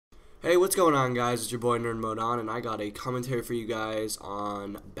Hey, what's going on, guys? It's your boy Nerd Mode On, and I got a commentary for you guys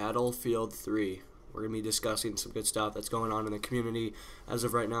on Battlefield 3. We're going to be discussing some good stuff that's going on in the community as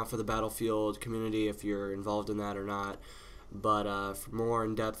of right now for the Battlefield community, if you're involved in that or not. But for more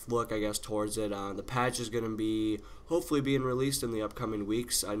in-depth look, I guess, towards it, the patch is going to be hopefully being released in the upcoming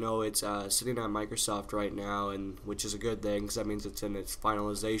weeks. I know it's sitting at Microsoft right now, and which is a good thing because that means it's in its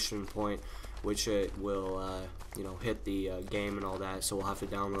finalization point, which it will hit the game and all that, so we'll have to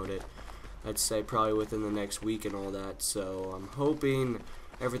download it, I'd say probably within the next week and all that. So I'm hoping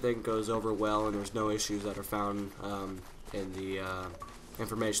everything goes over well and there's no issues that are found in the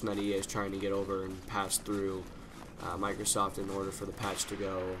information that EA is trying to get over and pass through Microsoft in order for the patch to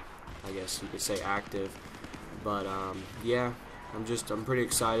go, I guess you could say, active. But yeah, I'm pretty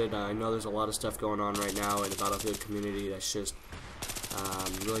excited. I know there's a lot of stuff going on right now in the Battlefield community that's just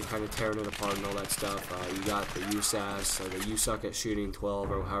really kind of tearing it apart and all that stuff. You got the USAS, or the You Suck at Shooting 12,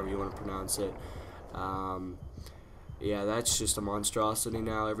 or however you want to pronounce it. Yeah, that's just a monstrosity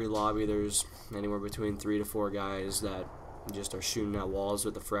now. Every lobby there's anywhere between 3 to 4 guys that just are shooting at walls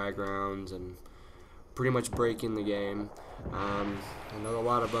with the frag rounds and pretty much breaking the game. I know a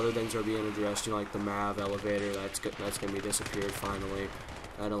lot of other things are being addressed, like the MAV elevator. That's going to be disappeared finally.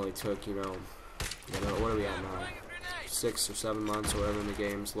 That only took, what are we at now? 6 or 7 months or whatever in the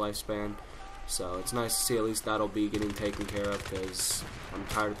game's lifespan. So it's nice to see at least that'll be getting taken care of, because I'm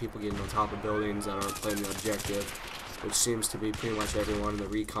tired of people getting on top of buildings that aren't playing the objective, which seems to be pretty much everyone in the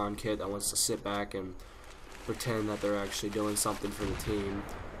recon kit that wants to sit back and pretend that they're actually doing something for the team.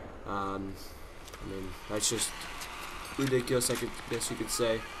 I mean, that's just ridiculous, I guess you could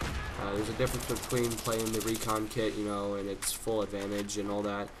say. There's a difference between playing the recon kit, and its full advantage and all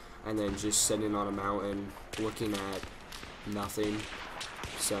that, and then just sitting on a mountain looking at nothing.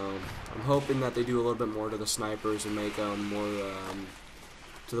 So I'm hoping that they do a little bit more to the snipers and make them more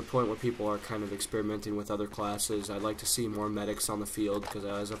to the point where people are kind of experimenting with other classes. I'd like to see more medics on the field, because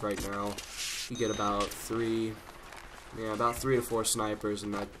as of right now, you get about 3 to 4 snipers,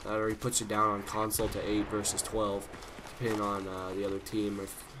 and that already puts you down on console to 8 versus 12, depending on the other team,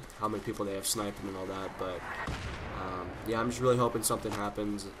 how many people they have sniping and all that. But yeah, I'm just really hoping something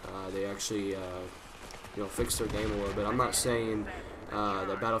happens. They actually fix their game a little bit. I'm not saying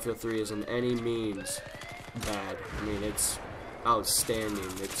that Battlefield 3 is in any means bad. I mean, it's outstanding.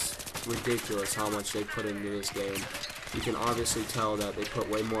 It's ridiculous how much they put into this game. You can obviously tell that they put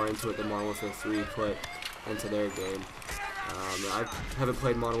way more into it than Modern Warfare 3 put into their game. I haven't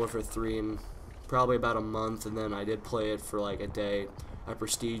played Modern Warfare 3 in probably about a month, and then I did play it for like a day. I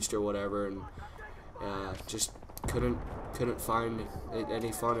prestiged or whatever, and just couldn't find it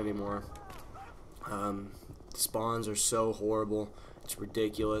any fun anymore. Spawns are so horrible. It's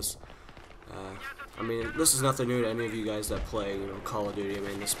ridiculous. I mean, this is nothing new to any of you guys that play, Call of Duty. I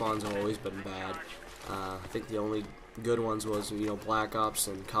mean, the spawns have always been bad. I think the only good ones was, Black Ops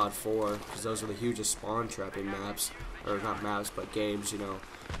and COD 4, because those are the hugest spawn trapping maps, or not maps, but games.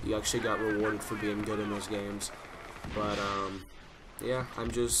 You actually got rewarded for being good in those games. But yeah,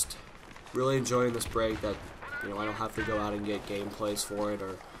 I'm just really enjoying this break that I don't have to go out and get gameplays for it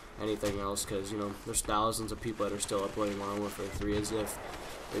or anything else, because there's thousands of people that are still uploading Modern Warfare 3 as if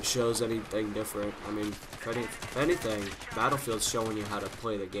it shows anything different. I mean, if anything, Battlefield's showing you how to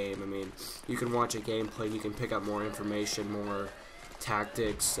play the game. I mean, you can watch a gameplay and you can pick up more information, more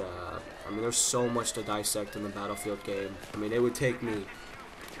tactics. I mean, there's so much to dissect in the Battlefield game. I mean, it would take me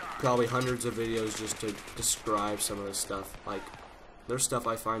probably hundreds of videos just to describe some of this stuff. Like, there's stuff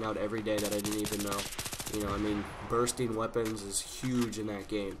I find out every day that I didn't even know. I mean, bursting weapons is huge in that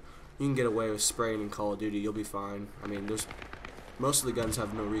game. You can get away with spraying in Call of Duty, you'll be fine. I mean, most of the guns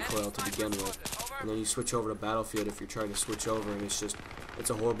have no recoil to begin with, and then you switch over to Battlefield if you're trying to switch over, and it's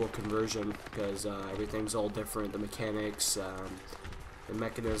a horrible conversion, because everything's all different. The mechanics, the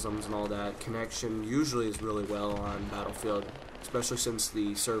mechanisms and all that. Connection usually is really well on Battlefield, especially since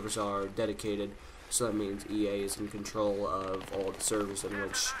the servers are dedicated, so that means EA is in control of all the servers in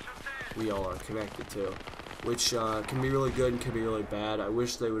which we all are connected to, which can be really good and can be really bad. I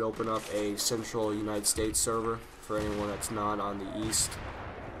wish they would open up a central United States server for anyone that's not on the East,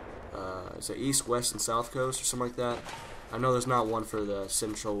 is it East, West, and South Coast or something like that? I know there's not one for the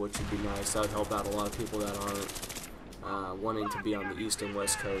Central, which would be nice. That would help out a lot of people that aren't wanting to be on the East and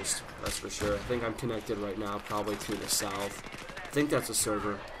West Coast, that's for sure. I think I'm connected right now probably to the South. I think that's a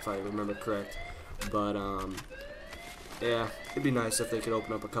server, if I remember correct. But, yeah, it'd be nice if they could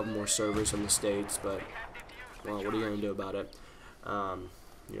open up a couple more servers in the States, but, well, what are you going to do about it?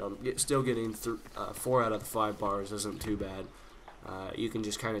 Still getting 4 out of the 5 bars isn't too bad. You can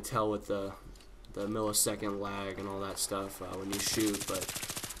just kind of tell with the millisecond lag and all that stuff when you shoot, but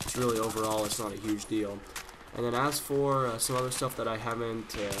it's really overall it's not a huge deal. And then as for some other stuff that I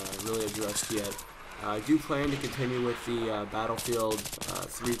haven't really addressed yet, I do plan to continue with the Battlefield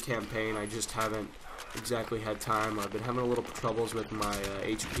 3 campaign. I just haven't exactly had time. I've been having a little troubles with my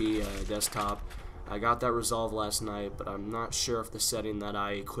HP desktop. I got that resolved last night, but I'm not sure if the setting that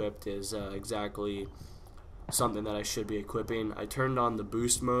I equipped is exactly something that I should be equipping. I turned on the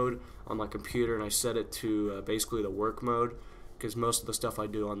boost mode on my computer and I set it to basically the work mode, because most of the stuff I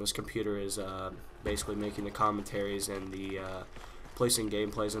do on this computer is basically making the commentaries and the placing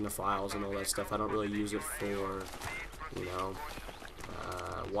gameplays into files and all that stuff. I don't really use it for, you know,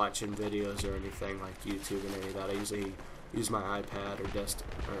 watching videos or anything like YouTube and any of that. I usually use my iPad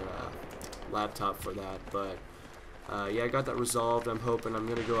or laptop for that. But yeah, I got that resolved. I'm hoping I'm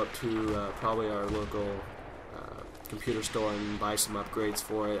gonna go up to probably our local computer store and buy some upgrades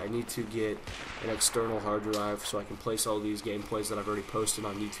for it. I need to get an external hard drive so I can place all these gameplays that I've already posted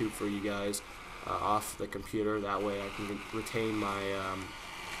on YouTube for you guys off the computer. That way I can retain my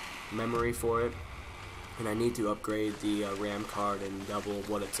memory for it. And I need to upgrade the RAM card and double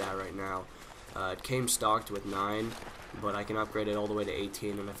what it's at right now. It came stocked with 9, but I can upgrade it all the way to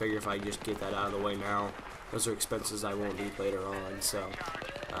 18, and I figure if I just get that out of the way now, those are expenses I won't need later on. So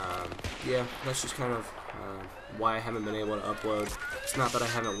yeah, that's just kind of why I haven't been able to upload. It's not that I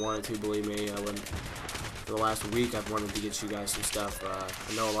haven't wanted to, believe me. For the last week I've wanted to get you guys some stuff.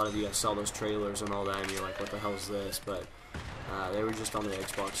 I know a lot of you guys saw those trailers and all that and you're like, what the hell is this? But they were just on the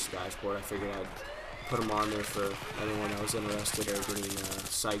Xbox dashboard. I figured I'd put them on there for anyone that was interested or getting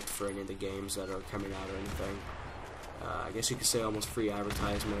psyched for any of the games that are coming out or anything. I guess you could say almost free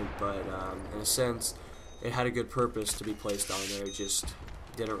advertisement, but in a sense it had a good purpose to be placed on there. It just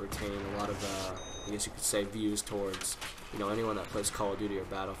didn't retain a lot of I guess you could say views towards, you know, anyone that plays Call of Duty or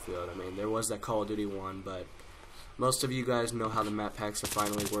Battlefield. I mean, there was that Call of Duty one, but most of you guys know how the map packs are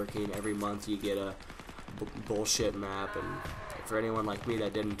finally working. Every month you get a bullshit map, and for anyone like me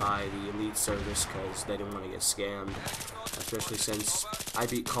that didn't buy the Elite service because they didn't want to get scammed, especially since I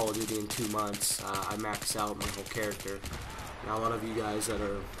beat Call of Duty in 2 months, I maxed out my whole character. Now a lot of you guys that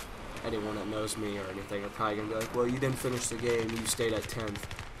are, anyone that knows me or anything, are probably going to be like, well, you didn't finish the game, you stayed at 10th.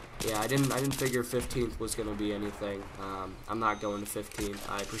 Yeah, I didn't figure 15th was going to be anything. I'm not going to 15th.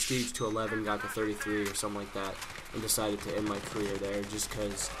 I prestiged to 11, got to 33 or something like that, and decided to end my career there just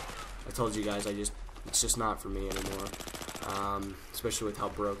because I told you guys it's just not for me anymore. Especially with how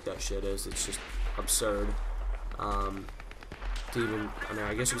broke that shit is. It's just absurd. I mean,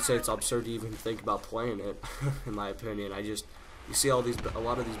 I guess you could say it's absurd to even think about playing it, in my opinion. You see a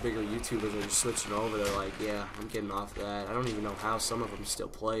lot of these bigger YouTubers are just switching over. They're like, yeah, I'm getting off that. I don't even know how some of them still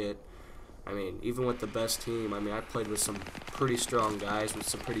play it. I mean, even with the best team, I mean, I played with some pretty strong guys with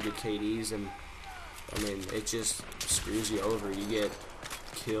some pretty good KDs, and I mean, it just screws you over. You get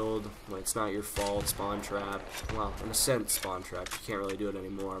killed when it's not your fault, spawn trap. Well, in a sense, spawn trap. You can't really do it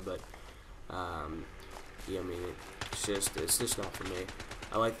anymore, but yeah, I mean, it's just not for me.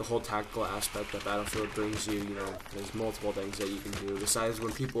 I like the whole tactical aspect that Battlefield brings you. You know, there's multiple things that you can do. Besides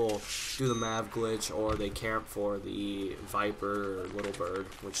when people do the Mav glitch or they camp for the Viper or Little Bird,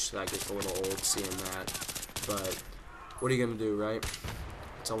 which that gets a little old seeing that. But what are you going to do, right?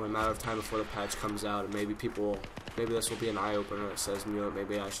 It's only a matter of time before the patch comes out, and maybe this will be an eye-opener that says, you know,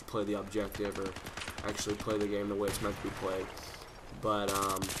 maybe I should play the objective or actually play the game the way it's meant to be played. But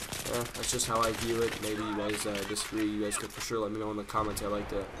yeah, that's just how I view it. Maybe you guys disagree. You guys could for sure let me know in the comments. I like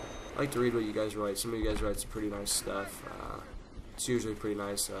to read what you guys write. Some of you guys write some pretty nice stuff. It's usually pretty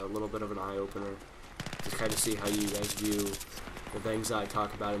nice. A little bit of an eye opener to kind of see how you guys view the things that I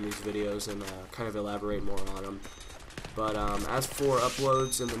talk about in these videos and kind of elaborate more on them. But as for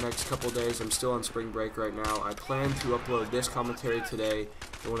uploads in the next couple days, I'm still on spring break right now. I plan to upload this commentary today,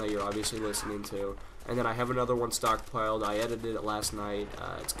 the one that you're obviously listening to. And then I have another one stockpiled. I edited it last night.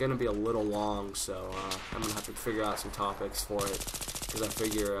 It's going to be a little long, so I'm going to have to figure out some topics for it. Because I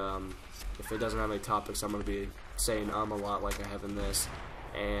figure if it doesn't have any topics, I'm going to be saying a lot like I have in this.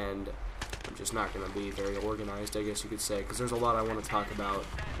 And I'm just not going to be very organized, I guess you could say. Because there's a lot I want to talk about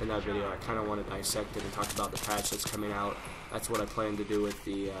in that video. I kind of want to dissect it and talk about the patch that's coming out. That's what I plan to do with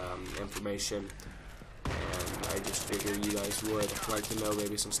the information. And I just figured you guys would like to know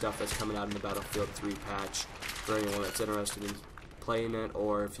maybe some stuff that's coming out in the Battlefield 3 patch for anyone that's interested in playing it,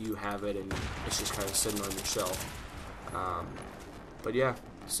 or if you have it and it's just kind of sitting on your shelf. But yeah,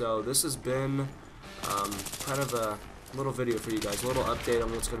 so this has been kind of a little video for you guys, a little update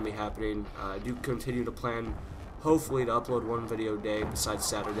on what's going to be happening. I do continue to plan, hopefully, to upload one video a day. Besides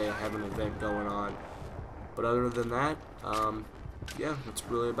Saturday, I have an event going on. But other than that, yeah, that's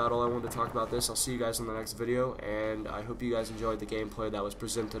really about all I wanted to talk about this. I'll see you guys in the next video, and I hope you guys enjoyed the gameplay that was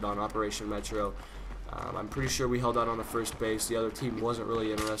presented on Operation Metro. I'm pretty sure we held out on the first base. The other team wasn't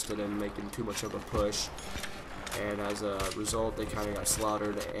really interested in making too much of a push, and as a result, they kind of got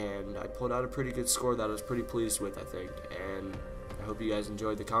slaughtered, and I pulled out a pretty good score that I was pretty pleased with, I think. And I hope you guys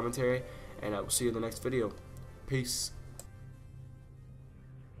enjoyed the commentary, and I will see you in the next video. Peace.